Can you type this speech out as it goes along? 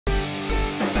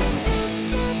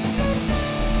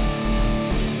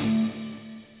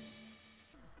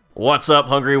What's up,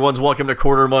 hungry ones? Welcome to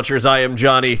Quarter Munchers. I am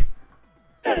Johnny.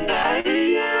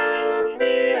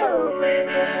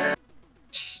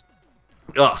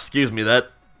 Oh, excuse me.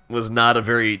 That was not a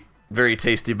very, very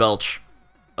tasty belch.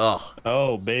 Oh.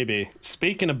 Oh, baby.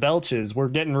 Speaking of belches, we're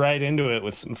getting right into it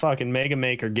with some fucking Mega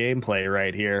Maker gameplay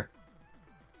right here.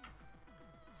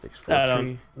 6,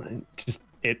 4,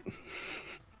 3.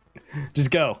 Just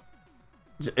go.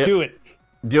 Do it.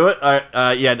 Do it?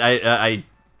 Yeah,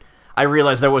 I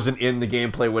realized I wasn't in the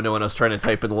gameplay window when I was trying to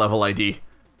type in the level ID.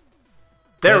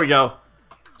 There we go.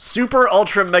 Super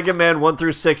Ultra Mega Man 1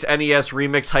 through 6 NES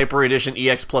Remix Hyper Edition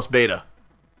EX Plus Beta.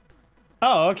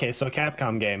 Oh, okay, so a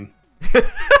Capcom game.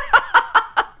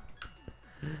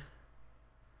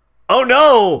 Oh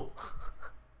no!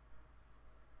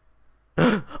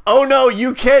 Oh no,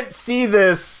 you can't see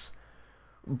this,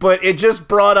 but it just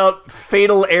brought out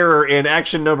fatal error in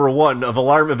action number 1 of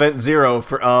Alarm Event 0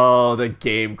 for... Oh, the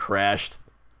game crashed.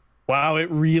 Wow, it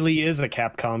really is a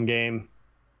Capcom game.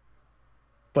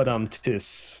 But,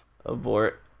 tis.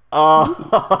 Abort.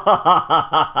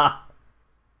 Oh.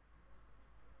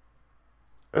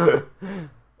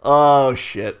 Oh,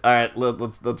 shit. Alright,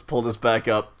 let's pull this back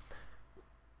up.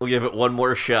 We'll give it one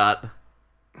more shot.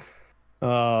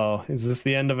 Oh, is this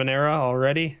the end of an era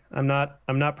already? I'm not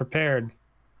prepared.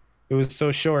 It was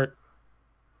so short.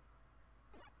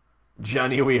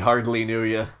 Johnny, we hardly knew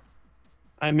you.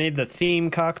 I made the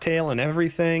theme cocktail and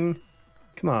everything.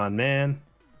 Come on, man.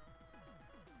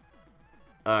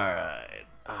 Alright.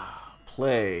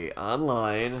 Play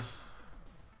online.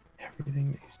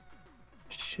 Everything makes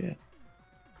shit.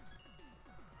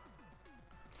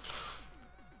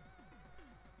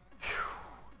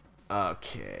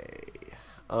 Okay.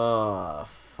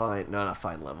 Fine. No, not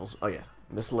fine levels. Oh, yeah.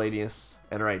 Miscellaneous.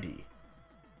 Enter ID.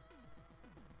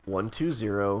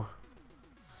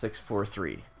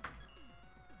 120643.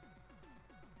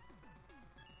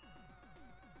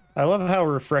 I love how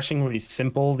refreshingly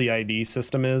simple the ID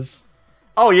system is.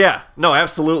 Oh, yeah. No,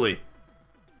 absolutely.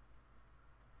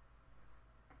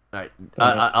 Alright.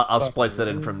 I'll splice that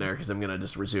in from there because I'm going to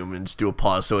just resume and just do a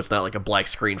pause so it's not like a black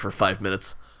screen for 5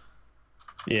 minutes.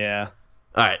 Yeah.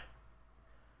 Alright.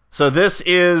 So this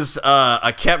is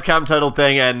a Capcom title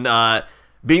thing, and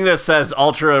being that it says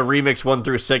Ultra Remix 1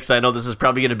 through 6, I know this is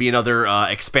probably going to be another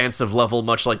expansive level,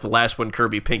 much like the last one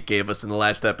Kirby Pink gave us in the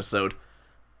last episode.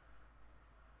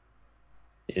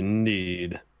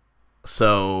 Indeed.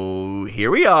 So,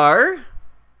 here we are.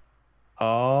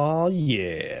 Oh,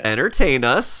 yeah. Entertain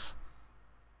us.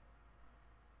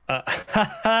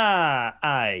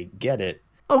 I get it.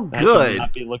 Oh, good.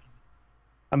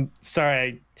 I'm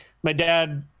sorry. My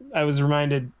dad, I was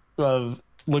reminded of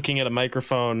looking at a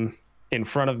microphone in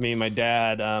front of me. My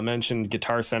dad mentioned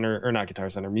Guitar Center, or not Guitar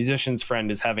Center, Musician's Friend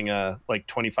is having a like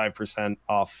 25%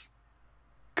 off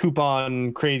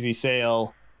coupon crazy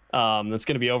sale. That's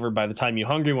going to be over by the time you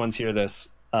hungry ones hear this.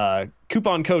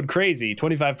 Coupon code crazy,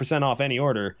 25% off any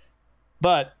order.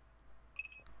 But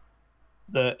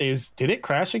did it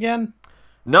crash again?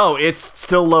 No, it's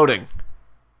still loading.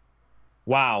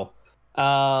 Wow.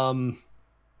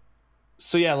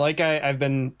 So yeah, like I've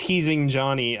been teasing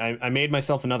Johnny, I made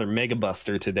myself another Mega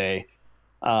Buster today.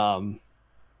 Or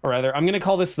rather, I'm going to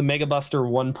call this the Mega Buster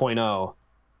 1.0.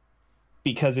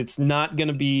 Because it's not going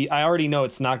to be... I already know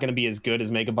it's not going to be as good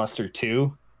as Mega Buster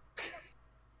 2.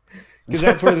 Because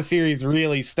that's where the series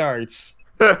really starts.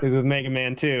 Is with Mega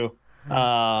Man 2.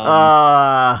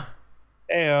 Ayo.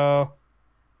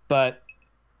 But...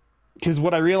 Because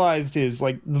what I realized is,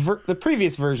 like, the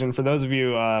previous version, for those of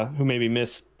you who maybe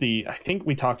missed the... I think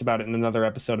we talked about it in another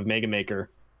episode of Mega Maker.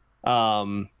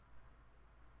 The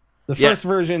first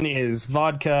version is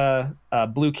vodka,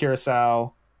 blue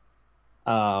curacao.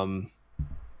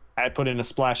 I put in a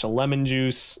splash of lemon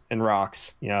juice and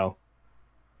rocks, you know.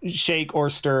 Shake or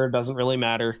stir, doesn't really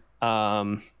matter.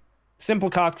 Simple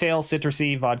cocktail,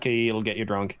 citrusy, vodka-y, it'll get you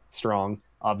drunk. Strong,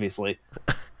 obviously.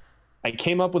 I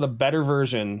came up with a better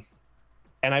version,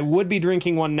 and I would be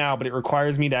drinking one now, but it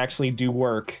requires me to actually do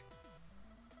work.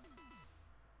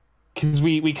 Because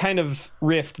we kind of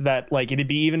riffed that, like, it'd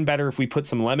be even better if we put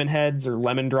some lemon heads or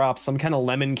lemon drops, some kind of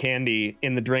lemon candy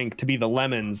in the drink to be the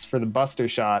lemons for the Buster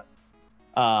shot.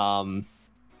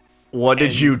 What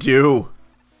did you do?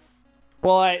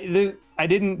 Well, I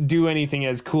didn't do anything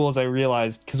as cool as I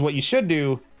realized, because what you should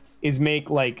do is make,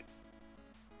 like,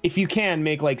 if you can,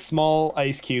 make, like, small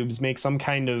ice cubes, make some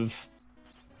kind of,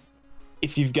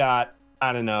 if you've got,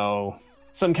 I don't know,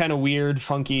 some kind of weird,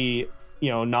 funky,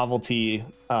 you know, novelty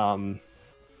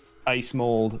ice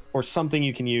mold or something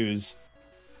you can use.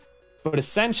 But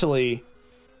essentially,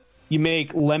 you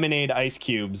make lemonade ice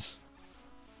cubes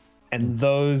and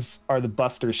those are the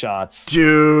buster shots.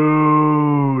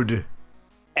 Dude.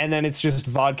 And then it's just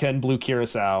vodka and blue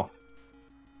curacao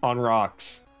on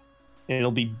rocks. And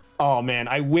it'll be... Oh, man,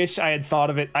 I wish I had thought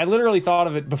of it. I literally thought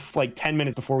of it like 10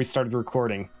 minutes before we started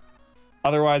recording.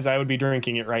 Otherwise, I would be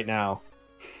drinking it right now.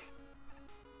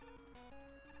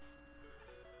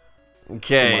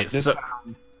 Okay, This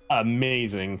sounds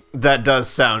amazing. That does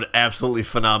sound absolutely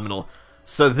phenomenal.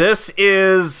 So this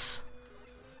is...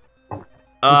 It's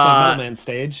on Metal Man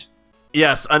stage.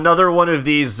 Yes, another one of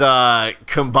these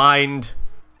combined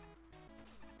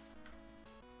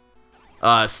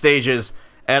stages.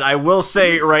 And I will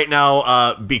say right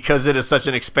now, because it is such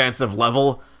an expansive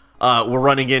level, we're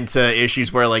running into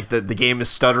issues where like the game is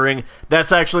stuttering.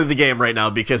 That's actually the game right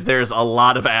now because there's a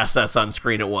lot of assets on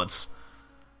screen at once.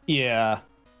 Yeah.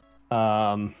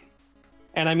 And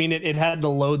I mean, it had to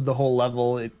load the whole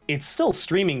level. It's still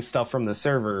streaming stuff from the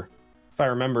server, if I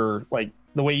remember, like,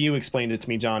 the way you explained it to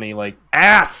me, Johnny. Like,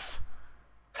 ass!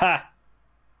 Ha!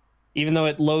 Even though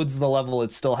it loads the level,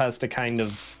 it still has to kind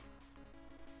of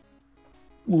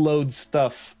load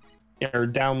stuff or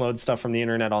download stuff from the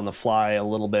internet on the fly a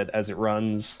little bit as it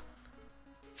runs.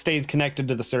 It stays connected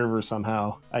to the server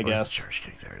somehow, I guess. The charge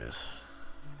kick? There it is.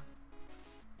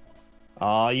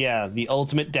 Oh, yeah, the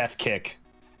ultimate death kick.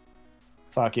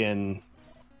 Fucking...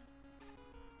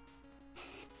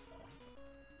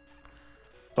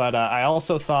 But I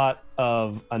also thought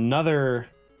of another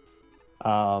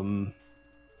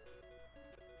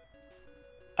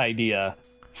idea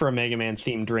for a Mega Man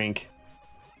themed drink,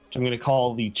 which I'm going to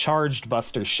call the Charged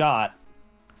Buster Shot.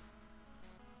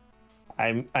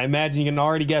 I imagine you can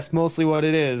already guess mostly what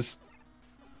it is.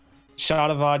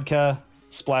 Shot of vodka,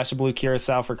 splash of blue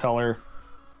curacao for color,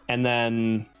 and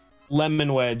then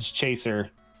lemon wedge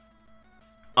chaser.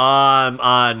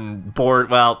 On board.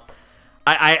 Well,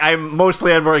 I'm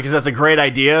mostly on board because that's a great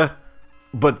idea,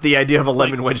 but the idea of a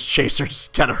lemon wedge chaser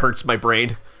kind of hurts my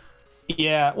brain.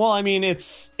 Yeah, well, I mean, it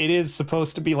is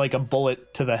supposed to be like a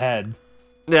bullet to the head.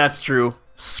 That's true.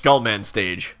 Skullman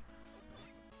stage.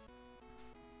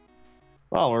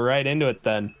 Well, we're right into it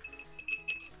then.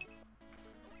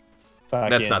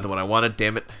 That's not the one I wanted,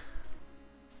 damn it.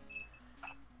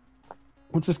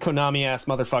 What's this Konami-ass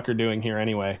motherfucker doing here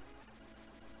anyway?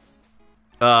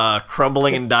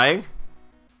 Crumbling and dying?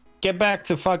 Get back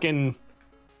to fucking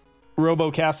Robo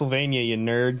Castlevania, you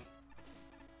nerd.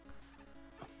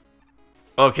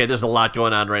 Okay, there's a lot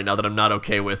going on right now that I'm not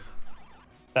okay with.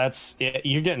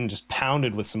 You're getting just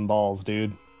pounded with some balls,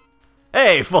 dude.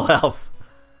 Hey, full health.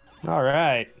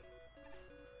 Alright.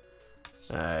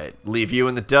 Alright, leave you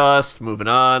in the dust, moving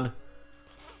on.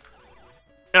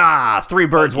 Ah, 3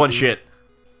 birds, 1 shit.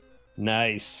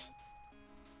 Nice.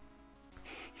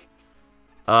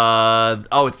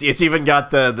 Oh, it's even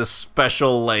got the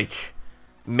special, like,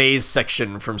 maze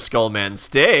section from Skullman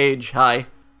stage. Hi.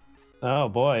 Oh,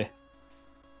 boy.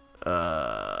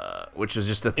 Which is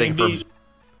just a thing from...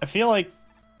 I feel like...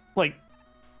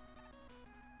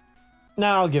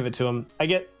 Nah, I'll give it to him.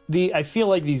 I feel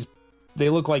like they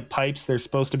look like pipes. They're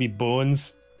supposed to be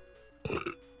boons. I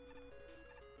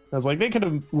was like, they could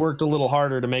have worked a little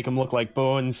harder to make them look like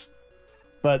boons.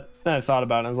 But then I thought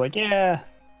about it, and I was like, yeah...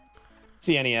 It's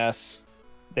the NES.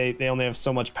 They only have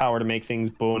so much power to make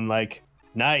things bone-like.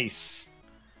 Nice.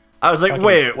 I was like, Fucking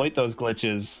wait. exploit those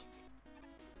glitches.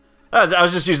 I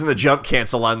was just using the jump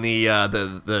cancel on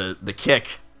the kick.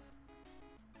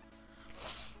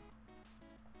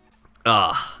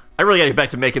 I really gotta get back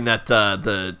to making that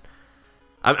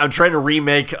I'm trying to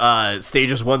remake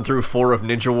stages 1 through 4 of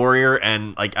Ninja Warrior,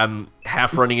 and like I'm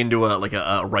half running into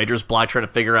a writer's block trying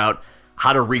to figure out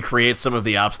how to recreate some of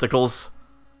the obstacles.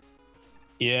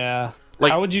 Yeah.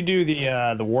 Like, how would you do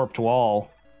the warped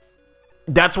wall?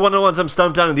 That's one of the ones I'm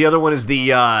stumped on, and the other one is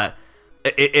the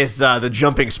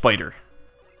jumping spider.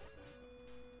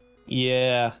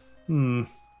 Yeah.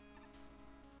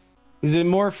 Is it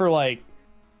more for like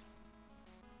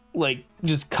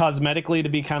just cosmetically to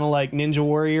be kind of like Ninja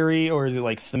Warrior-y, or is it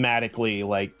like thematically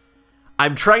like...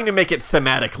 I'm trying to make it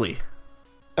thematically.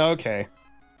 Okay.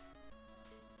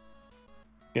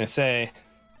 Gonna say,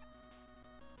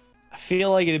 I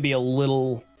feel like it'd be a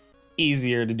little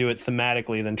easier to do it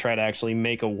thematically than try to actually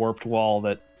make a warped wall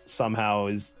that somehow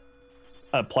is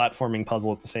a platforming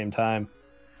puzzle at the same time.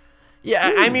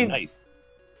 Yeah, Ooh, I mean, nice.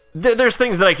 There's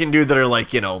things that I can do that are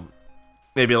like, you know,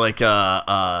 maybe like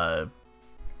I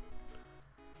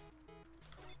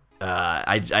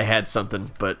had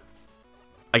something, but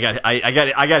I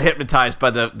got hypnotized by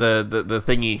the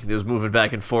thingy that was moving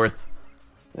back and forth.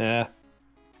 Yeah.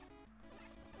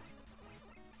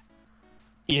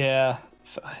 Yeah.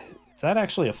 Is that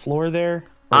actually a floor there?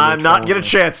 I'm not gonna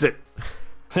chance it.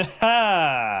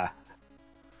 Ha!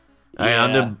 All right,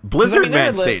 on the Blizzard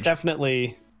Man stage.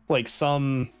 Definitely like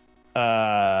some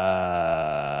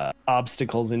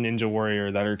obstacles in Ninja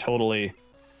Warrior that are totally,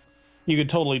 you could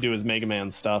totally do as Mega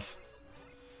Man stuff.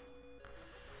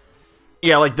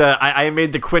 Yeah, like I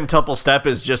made the quintuple step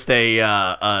as just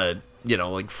a you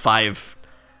know, like 5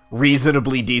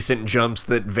 reasonably decent jumps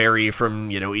that vary from,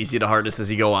 you know, easy to hardest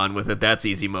as you go on with it. That's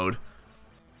easy mode.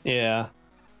 Yeah.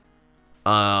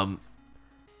 I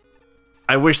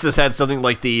wish this had something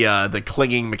like the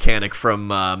clinging mechanic from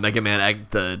Mega Man X,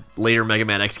 the later Mega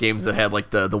Man X games that had like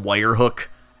the wire hook.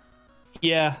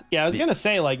 Yeah, I was gonna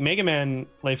say, like, Mega Man,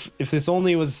 like, if this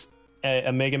only was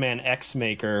a Mega Man X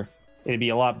maker, it'd be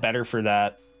a lot better for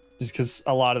that. Just because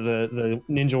a lot of the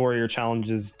Ninja Warrior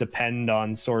challenges depend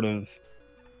on sort of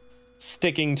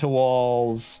sticking to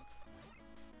walls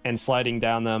and sliding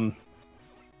down them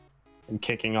and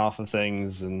kicking off of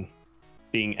things and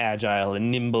being agile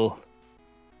and nimble,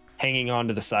 hanging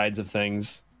onto the sides of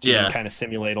things. Yeah, kind of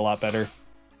simulate a lot better.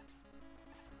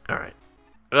 All right.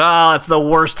 Ah, it's the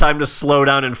worst time to slow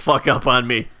down and fuck up on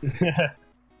me.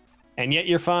 And yet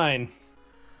you're fine.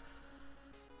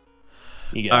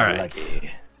 You got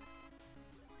lucky.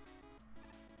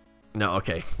 No,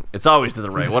 okay. It's always to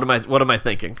the right. What am I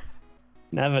thinking?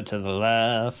 Never to the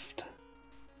left.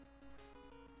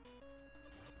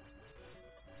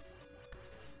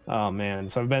 Oh man,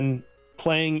 so I've been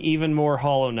playing even more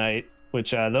Hollow Knight,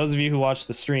 which those of you who watch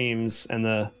the streams and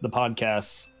the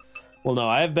podcasts will know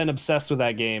I have been obsessed with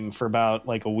that game for about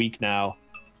like a week now.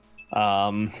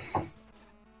 I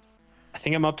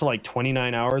think I'm up to like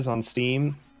 29 hours on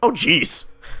Steam. Oh jeez.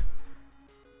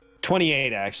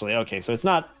 28 actually. Okay, so it's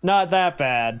not that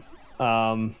bad.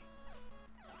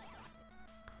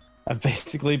 I've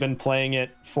basically been playing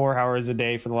it 4 hours a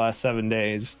day for the last 7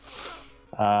 days,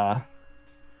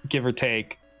 give or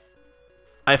take.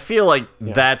 I feel like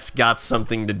that's got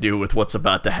something to do with what's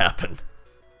about to happen.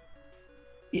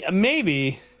 Yeah,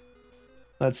 maybe.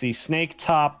 Let's see. Snake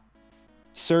top,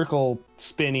 circle,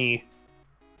 spinny,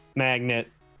 magnet,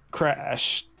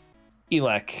 crash,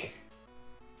 elec.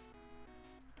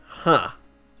 Huh.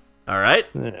 All right.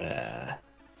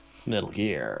 Metal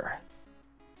Gear.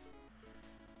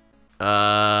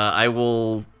 I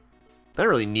will... I don't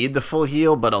really need the full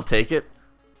heal, but I'll take it.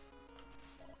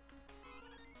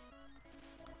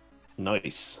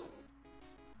 Nice.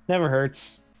 Never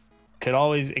hurts.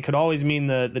 It could always mean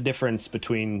the difference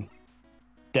between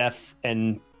death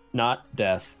and not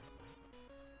death.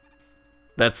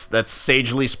 That's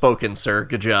sagely spoken, sir.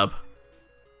 Good job.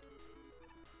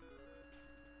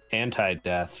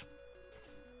 Anti-death.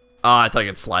 Oh, I thought I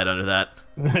could slide under that.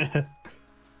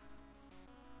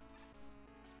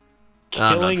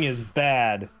 Killing is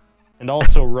bad and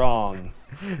also wrong.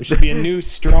 There should be a new,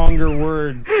 stronger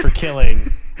word for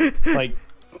killing. Like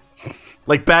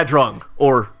badrong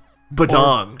or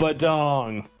badong.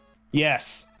 Badong.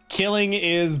 Yes. Killing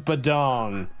is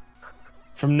badong.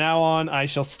 From now on, I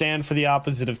shall stand for the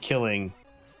opposite of killing.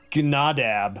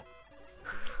 Gnadab.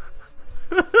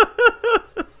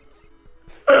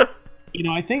 You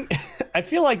know, I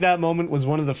feel like that moment was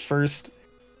one of the first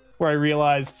where I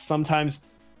realized sometimes,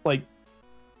 like,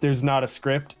 there's not a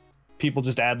script. People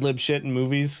just ad-lib shit in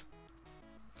movies.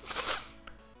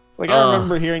 Like, I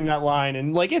remember hearing that line,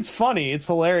 and, like, it's funny, it's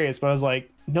hilarious, but I was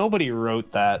like, nobody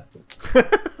wrote that.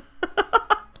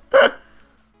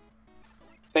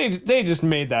 They just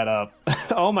made that up.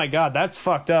 Oh my god, that's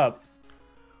fucked up.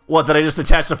 What, that I just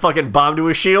attached a fucking bomb to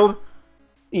his shield?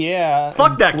 Yeah.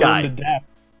 Fuck that guy.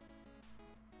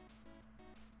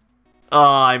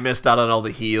 Oh, I missed out on all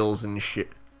the heals and shit.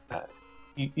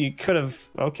 You could have...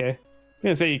 Okay. I was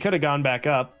gonna say, you could have gone back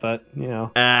up, but, you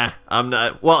know. I'm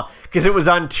not... Well, because it was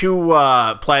on 2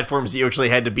 platforms that you actually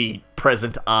had to be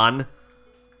present on.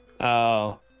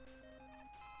 Oh.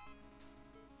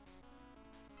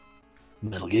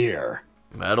 Metal Gear.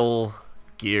 Metal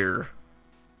Gear.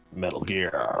 Metal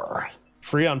Gear.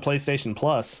 Free on PlayStation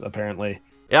Plus, apparently.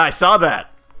 Yeah, I saw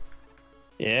that.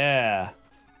 Yeah.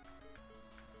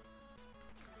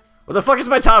 What the fuck is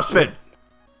my top spin?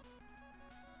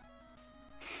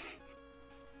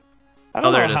 I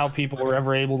don't know how people were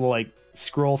ever able to, like,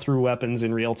 scroll through weapons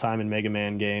in real time in Mega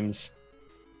Man games.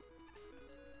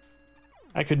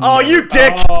 I could. Oh, you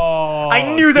dick! Oh,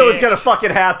 I knew that was gonna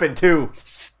fucking happen too.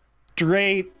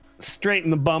 Straight in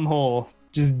the bum hole,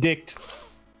 just dicked.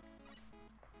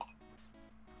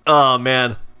 Oh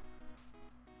man.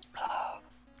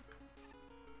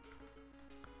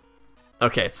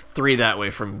 Okay, it's 3 that way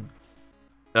from.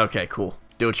 Okay, cool.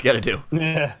 Do what you gotta do.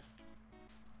 Yeah.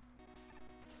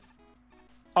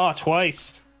 Oh,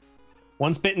 twice.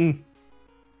 Once bitten.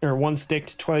 or once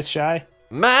dicked, twice shy.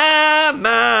 I'm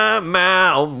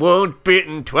once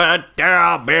bitten, twice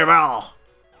down, baby.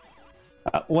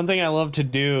 One thing I love to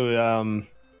do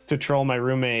to troll my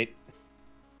roommate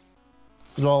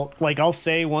is I'll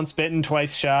say once bitten,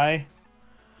 twice shy,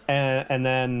 and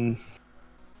then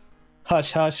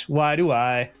hush hush, why do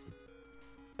I?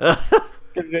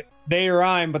 Because they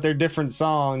rhyme, but they're different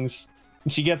songs,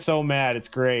 and she gets so mad. It's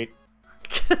great.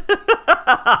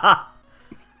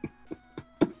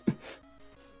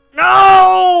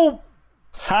 No!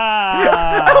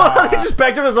 Ha! They just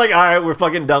backed him and was like, all right, we're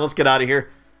fucking done. Let's get out of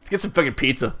here. Let's get some fucking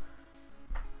pizza.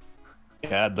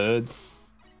 Yeah, dude.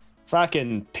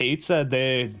 Fucking pizza,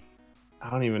 dude. I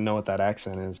don't even know what that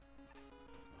accent is.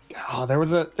 Oh, there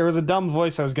was a dumb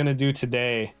voice I was gonna do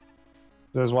today.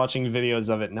 I was watching videos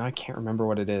of it. Now I can't remember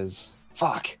what it is.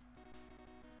 Fuck.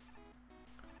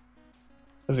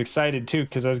 I was excited too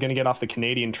because I was gonna get off the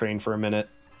Canadian train for a minute.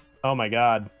 Oh my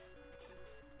god.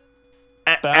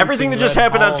 Everything that just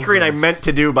happened on screen, I meant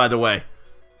to do, by the way.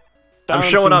 I'm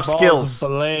showing off skills.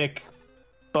 Blake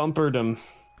bumpered him.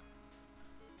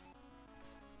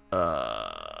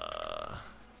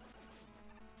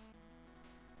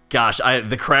 Gosh,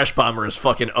 the crash bomber is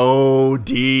fucking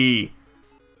OD.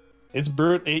 It's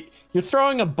brutal. You're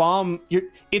throwing a bomb.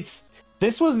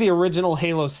 This was the original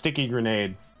Halo sticky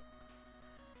grenade.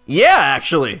 Yeah,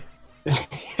 actually.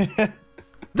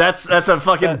 That's a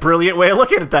fucking brilliant way of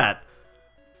looking at that.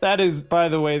 That is, by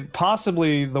the way,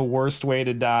 possibly the worst way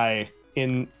to die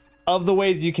of the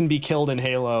ways you can be killed in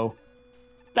Halo.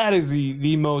 That is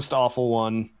the most awful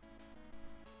one.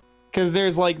 Because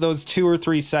there's like those 2 or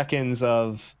 3 seconds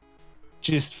of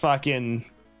just fucking,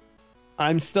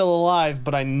 I'm still alive,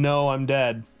 but I know I'm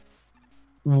dead.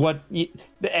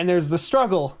 And there's the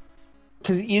struggle.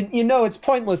 Because you know it's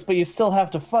pointless, but you still have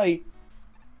to fight.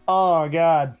 Oh,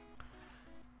 God.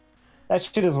 That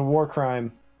shit is a war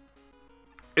crime.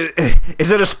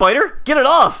 Is it a spider? Get it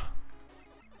off!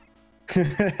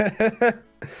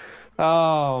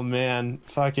 Oh, man.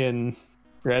 Fucking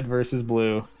red versus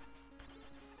blue.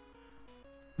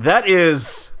 That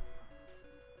is...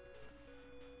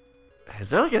 Is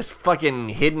there like a fucking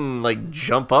hidden, like,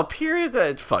 jump up here?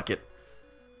 Fuck it.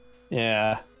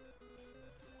 Yeah.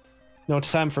 No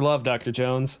time for love, Dr.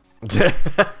 Jones.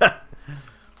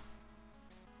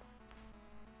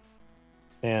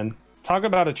 Man, talk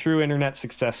about a true internet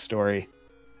success story.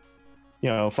 You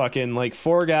know, fucking like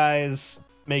 4 guys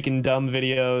making dumb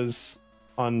videos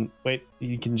on... Wait,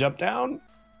 you can jump down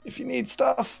if you need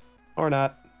stuff or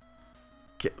not.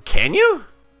 Can you?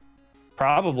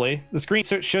 Probably. The screen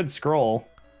should scroll.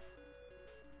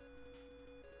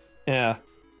 Yeah.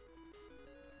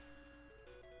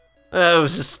 It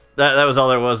was just... That was all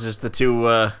there was, just the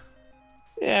 2,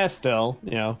 Yeah, still,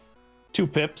 you know. 2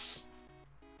 pips.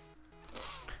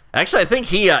 Actually, I think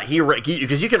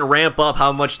because you can ramp up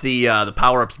how much the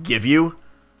power-ups give you,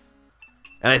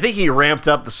 and I think he ramped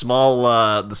up the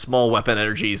small weapon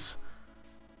energies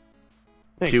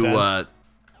Makes sense.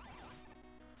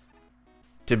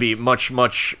 To be much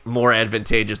more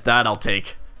advantageous. That I'll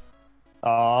take.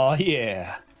 Oh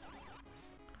yeah.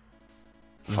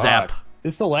 Zap. Fuck.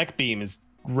 This select beam is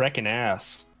wrecking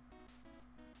ass.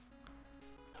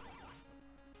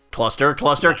 Cluster,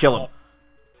 kill him.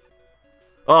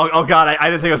 Oh god, I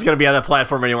didn't think I was going to be on that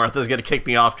platform anymore. I thought it was going to kick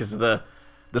me off because of the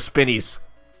spinnies.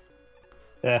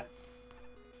 Yeah.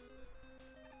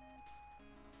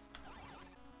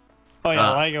 Oh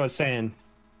yeah, like I was saying.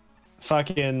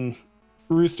 Fucking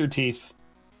Rooster Teeth.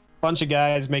 Bunch of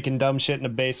guys making dumb shit in a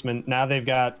basement. Now they've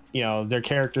got, you know, their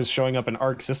characters showing up in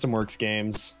Arc System Works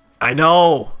games. I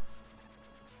know!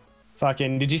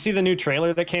 Fucking, did you see the new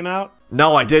trailer that came out?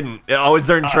 No, I didn't. Oh, is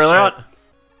there a trailer out?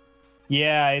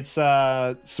 Yeah, it's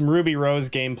some Ruby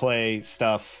Rose gameplay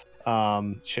stuff.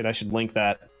 Shit, I should link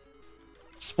that.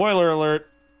 Spoiler alert.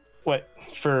 What,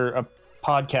 for a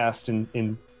podcast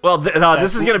in well,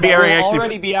 this is going to be airing actually.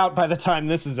 Already be out by the time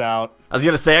this is out. I was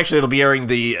going to say actually it'll be airing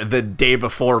the day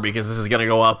before because this is going to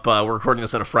go up. We're recording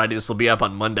this on a Friday. This will be up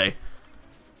on Monday.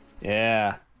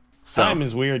 Yeah. So. Time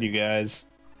is weird, you guys.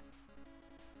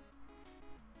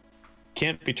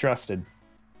 Can't be trusted.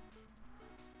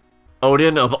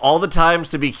 Odin, of all the times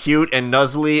to be cute and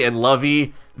nuzzly and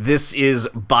lovey, this is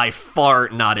by far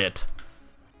not it.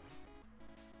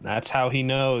 That's how he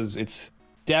knows. It's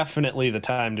definitely the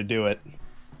time to do it.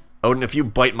 Odin, if you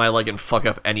bite my leg and fuck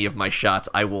up any of my shots,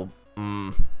 I will...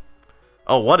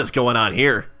 Oh, what is going on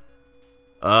here?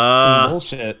 Some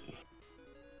bullshit.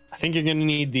 I think you're gonna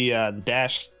need the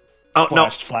dash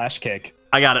splashed flash kick.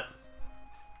 I got it.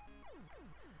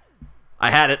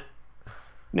 I had it.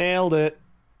 Nailed it.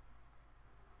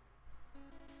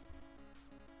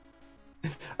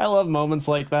 I love moments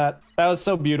like that. That was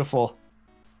so beautiful.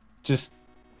 Just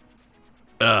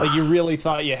like you really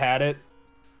thought you had it,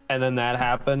 and then that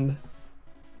happened.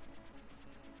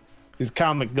 He's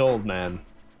comic gold, man.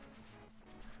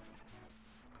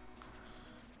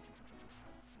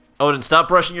 Odin, stop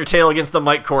brushing your tail against the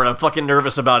mic cord. I'm fucking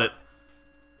nervous about it.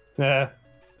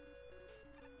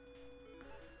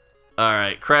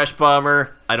 Alright, Crash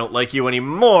Bomber. I don't like you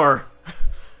anymore.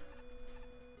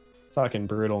 Fucking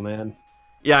brutal, man.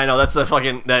 Yeah, I know, that's a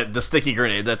fucking... the sticky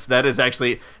grenade. That is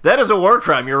actually... That is a war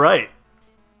crime, you're right.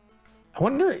 I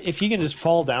wonder if you can just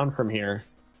fall down from here.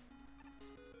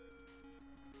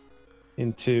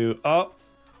 Into... Oh.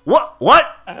 What?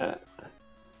 What?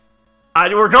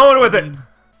 We're going with it.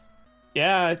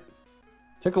 Yeah,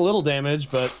 took a little damage,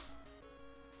 but...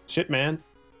 Shit, man.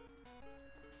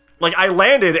 Like, I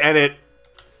landed and it...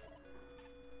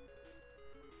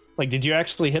 Like, did you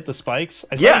actually hit the spikes?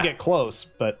 I saw you get close,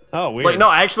 but... Oh, weird. Like, no,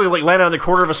 I actually, like, landed on the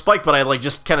corner of a spike, but I, like,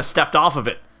 just kind of stepped off of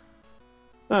it.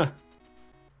 Huh.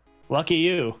 Lucky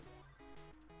you.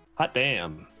 Hot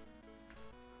damn.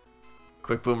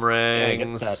 Quick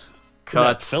boomerangs. Yeah,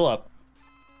 cut. Fill up.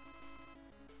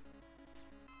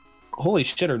 Holy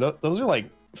shitter, those are, like,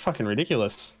 fucking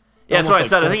ridiculous. Yeah, that's what I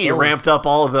said. I think he ramped up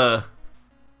all of the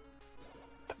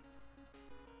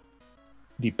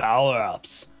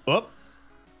power-ups. Whoop.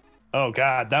 Oh,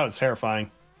 God, that was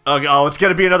terrifying. Oh, it's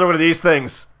going to be another one of these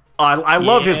things. I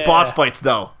love his boss fights,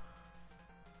 though.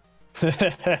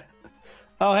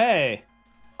 Oh, hey.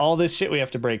 All this shit we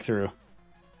have to break through.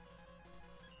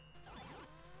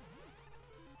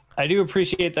 I do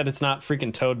appreciate that it's not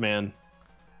freaking Toadman.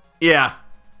 Yeah.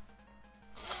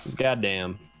 It's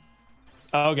goddamn.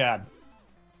 Oh, God.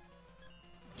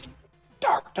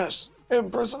 Darkness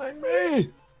imprisoning me.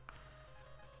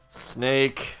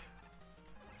 Snake.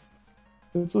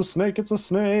 It's a snake, it's a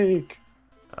snake.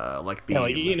 Like beam. Yeah,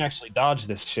 like, you can actually dodge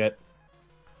this shit.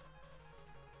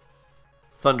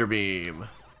 Thunder beam.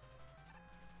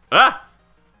 Ah!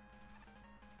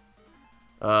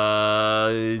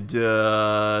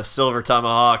 Silver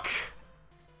tomahawk.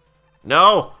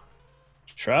 No!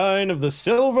 Shrine of the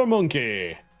Silver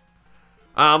Monkey.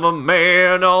 I'm a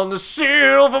man on the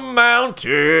Silver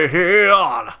Mountain.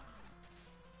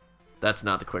 That's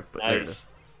not the quick, but nice.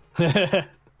 There it is.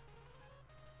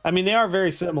 I mean, they are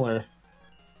very similar.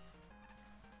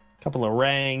 Couple of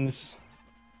rangs.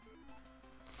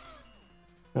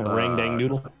 Rang dang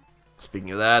doodle.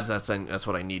 Speaking of that, that's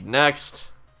what I need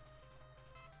next.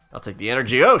 I'll take the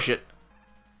energy. Oh shit!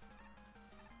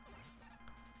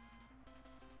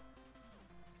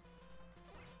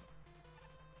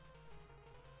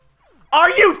 Are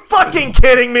you fucking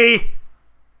kidding me?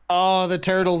 Oh, the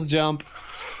turtles jump.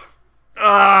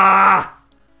 Ah!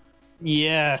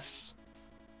 Yes.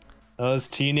 Those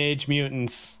teenage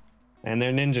mutants and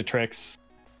their ninja tricks.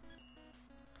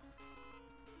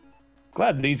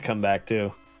 Glad these come back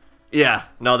too. Yeah,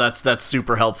 no, that's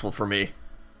super helpful for me.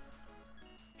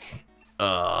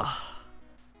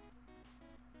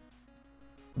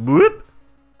 Whoop.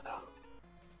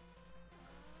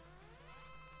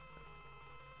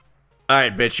 All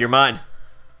right, bitch, you're mine.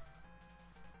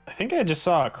 I think I just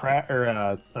saw a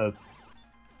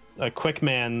quick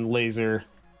man laser.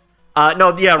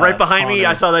 No, yeah, right behind me.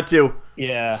 I saw that too.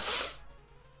 Yeah.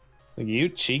 You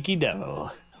cheeky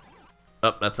devil.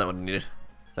 Oh, that's not what I needed.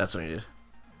 That's what I needed.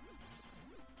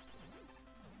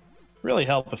 Really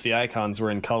help if the icons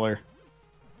were in color.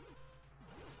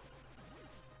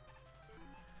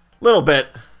 Little bit.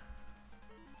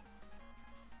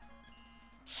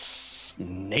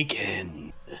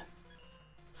 Snaking.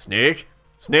 Snake?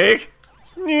 Snake?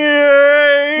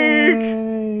 Snake!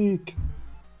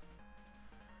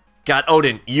 God,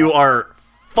 Odin, you are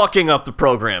fucking up the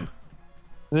program.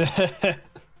 Like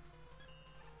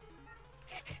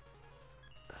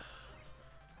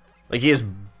he is.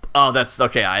 Oh, that's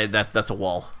okay. That's a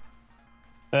wall.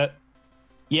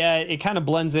 Yeah, it kind of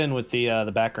blends in with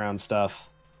the background stuff.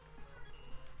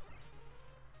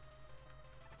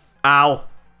 Ow.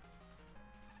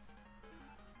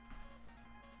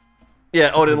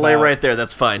 Yeah, Odin, lay right there.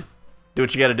 That's fine. Do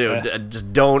what you gotta do. Yeah.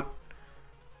 Just don't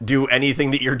do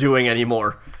anything that you're doing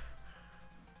anymore.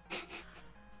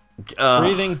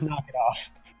 Breathing, knock it off.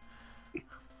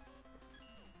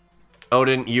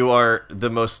 Odin, you are the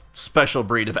most special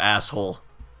breed of asshole.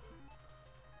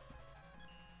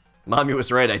 Mommy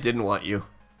was right. I didn't want you.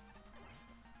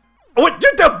 What?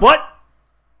 Did the what?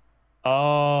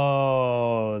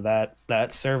 Oh,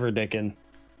 that server dickin'.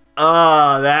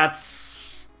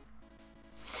 That's.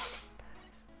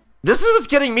 This is what's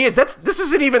getting me. This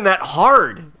isn't even that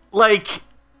hard. Like.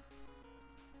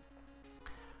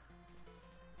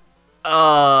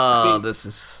 Oh, this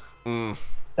is...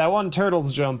 That one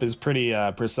turtle's jump is pretty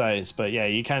precise, but yeah,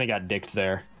 you kind of got dicked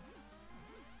there.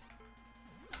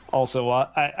 Also,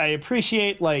 I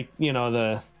appreciate, like, you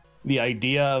know, the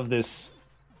idea of this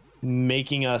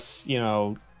making us, you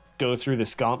know, go through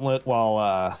this gauntlet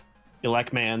while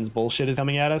Elect Man's bullshit is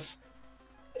coming at us.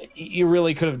 You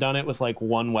really could have done it with, like,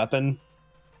 one weapon.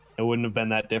 It wouldn't have been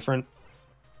that different.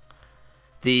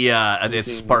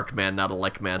 It's Spark Man, not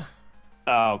Elect Man.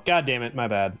 Oh, god damn it, my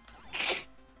bad.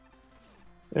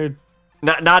 They're,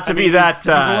 not to be that... He's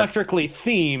electrically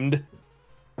themed.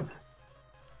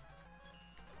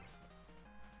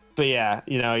 But yeah,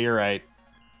 you know, you're right.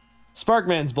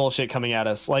 Sparkman's bullshit coming at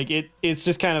us. Like, it's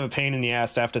just kind of a pain in the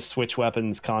ass to have to switch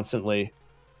weapons constantly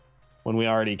when we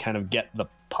already kind of get the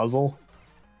puzzle.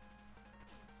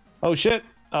 Oh, shit.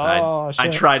 Oh, shit. I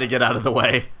try to get out of the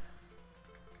way.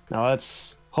 Now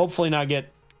let's hopefully not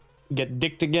get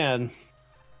dicked again.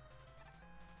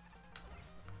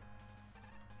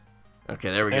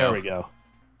 Okay, there we go. There we go.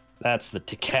 That's the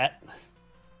ticket.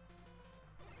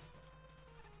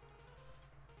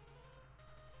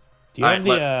 Do you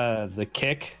have the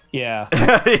kick? Yeah.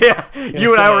 Yeah,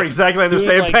 you and I were exactly on the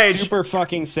same page. Super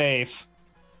fucking safe.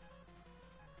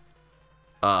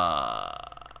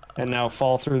 And now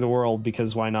fall through the world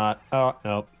because why not? Oh,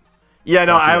 nope. Yeah,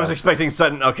 no, I was expecting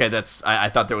sudden... Okay, that's... I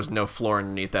thought there was no floor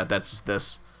underneath that. That's just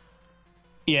this.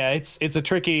 Yeah, it's a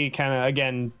tricky kind of,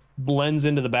 again, blends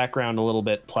into the background a little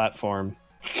bit platform.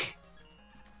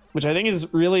 Which I think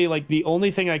is really, like, the only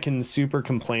thing I can super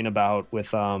complain about with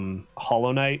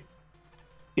Hollow Knight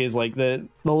is, like, the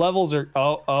levels are...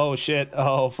 Oh, shit.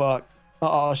 Oh, fuck.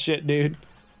 Oh, shit, dude.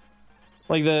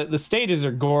 Like, the stages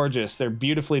are gorgeous. They're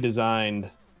beautifully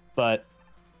designed, but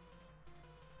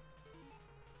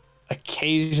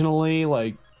occasionally,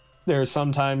 like, there are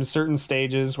sometimes certain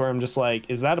stages where I'm just like,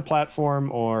 is that a platform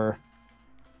or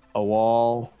a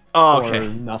wall? Oh, okay. Or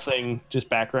nothing, just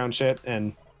background shit,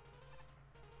 and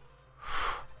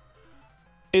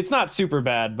it's not super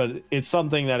bad, but it's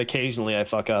something that occasionally I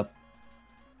fuck up.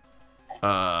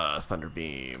 Thunder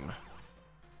Beam.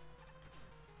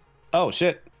 Oh,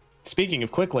 shit. Speaking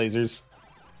of quick lasers.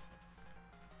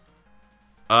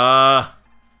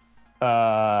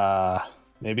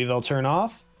 Maybe they'll turn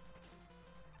off?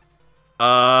 Do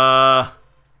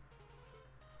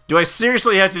I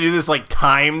seriously have to do this, like,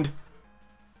 timed?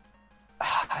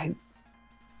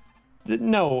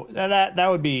 No, that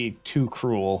would be too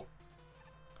cruel.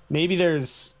 Maybe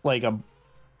there's, like, a...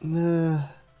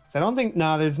 I don't think...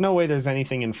 No, there's no way there's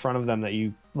anything in front of them that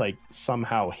you, like,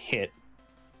 somehow hit.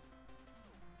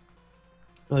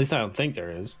 At least I don't think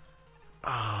there is.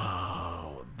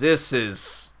 Oh, this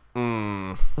is...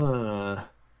 Metal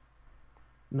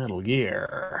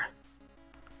Gear.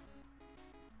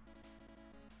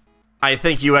 I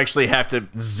think you actually have to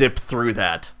zip through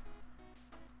that.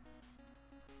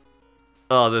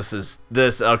 Oh,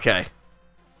 okay.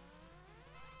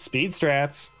 Speed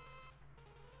strats.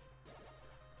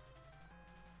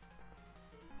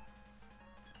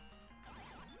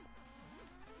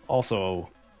 Also,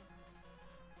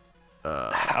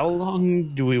 how long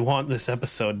do we want this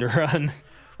episode to run?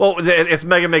 Well, it's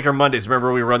Mega Maker Mondays.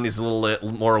 Remember, we run these a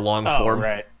little more long form. Oh,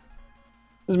 right.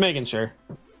 Just making sure.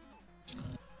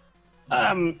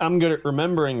 I'm good at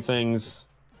remembering things.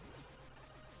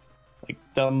 Like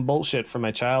dumb bullshit from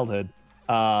my childhood.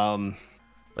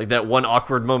 Like that one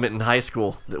awkward moment in high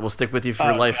school that will stick with you for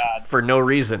your life for no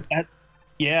reason.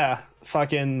 Yeah,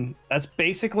 fucking... That's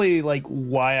basically, like,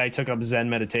 why I took up Zen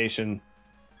meditation.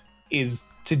 Is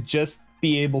to just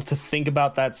be able to think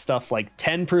about that stuff, like,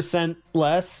 10%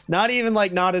 less. Not even,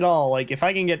 like, not at all. Like, if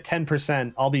I can get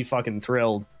 10%, I'll be fucking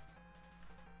thrilled.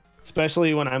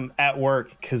 Especially when I'm at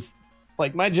work, because,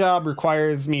 like, my job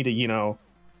requires me to, you know,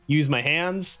 use my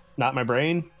hands, not my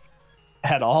brain,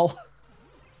 at all.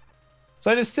 So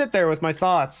I just sit there with my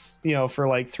thoughts, you know, for,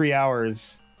 like, 3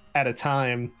 hours at a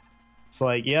time. It's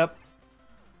like, yep.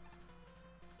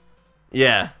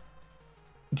 Yeah.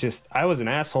 Just, I was an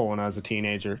asshole when I was a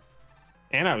teenager.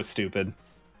 And I was stupid.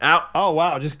 Ow. Oh,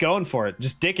 wow, just going for it.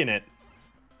 Just dicking it.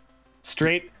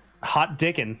 Straight hot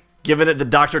dicking. Giving it the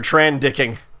Dr. Tran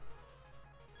dicking.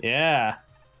 Yeah.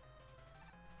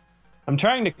 I'm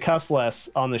trying to cuss less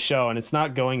on the show, and it's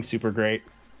not going super great.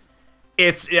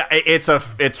 It's a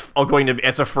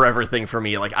forever thing for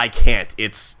me. Like, I can't.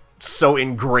 It's so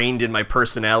ingrained in my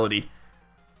personality.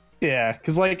 Yeah,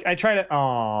 because, like, I try to...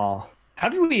 Aw. How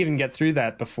did we even get through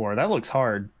that before? That looks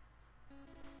hard.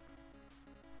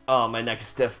 Oh, my neck is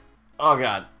stiff. Oh,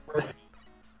 God. Do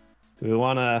we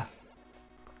want to...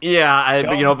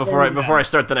 Yeah, you know, before I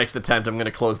start the next attempt, I'm going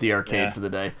to close the arcade for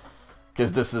the day.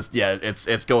 because this is, yeah,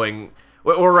 it's going,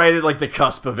 we're right at like the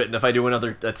cusp of it, and if I do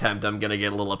another attempt, I'm gonna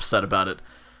get a little upset about it.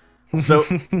 So,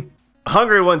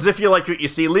 hungry ones, if you like what you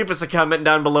see, leave us a comment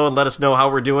down below and let us know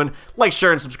how we're doing. Like,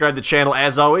 share, and subscribe to the channel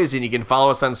as always, and you can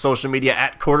follow us on social media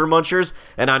at Quarter Munchers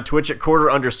and on Twitch at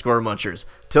Quarter_Munchers.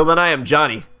 Till then, I am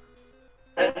Johnny.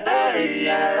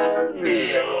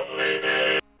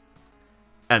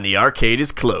 And the arcade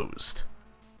is closed.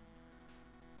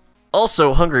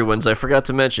 Also, hungry ones, I forgot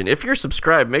to mention, if you're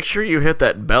subscribed, make sure you hit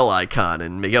that bell icon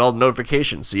and get all the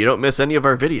notifications so you don't miss any of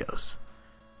our videos.